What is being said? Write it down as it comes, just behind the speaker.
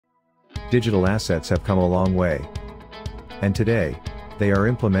Digital assets have come a long way. And today, they are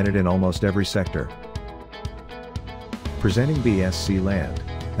implemented in almost every sector. Presenting BSCLand,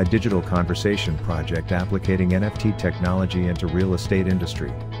 a digital conversation project applicating NFT technology into real estate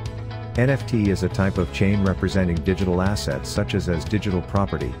industry. NFT is a type of chain representing digital assets such as digital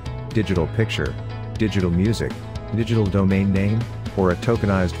property, digital picture, digital music, digital domain name, or a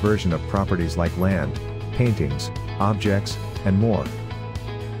tokenized version of properties like land, paintings, objects, and more.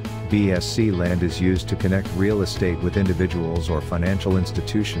 BSCLand is used to connect real estate with individuals or financial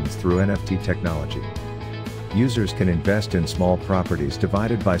institutions through NFT technology. Users can invest in small properties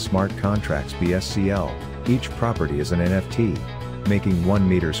divided by smart contracts BSCL. Each property is an NFT, making 1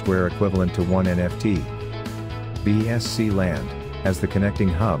 meter square equivalent to 1 NFT. BSCLand, as the connecting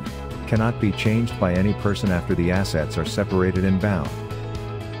hub, cannot be changed by any person after the assets are separated and bound.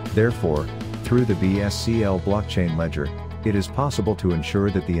 Therefore, through the BSCL blockchain ledger, it is possible to ensure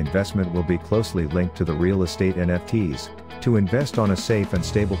that the investment will be closely linked to the real estate NFTs, to invest on a safe and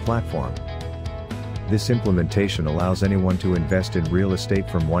stable platform. This implementation allows anyone to invest in real estate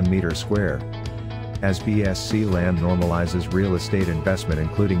from 1 meter square. As BSCLand normalizes real estate investment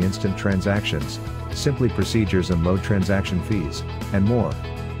including instant transactions, simply procedures and low transaction fees, and more.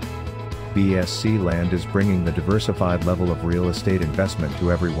 BSCLand is bringing the diversified level of real estate investment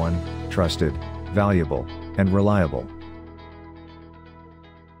to everyone, trusted, valuable, and reliable.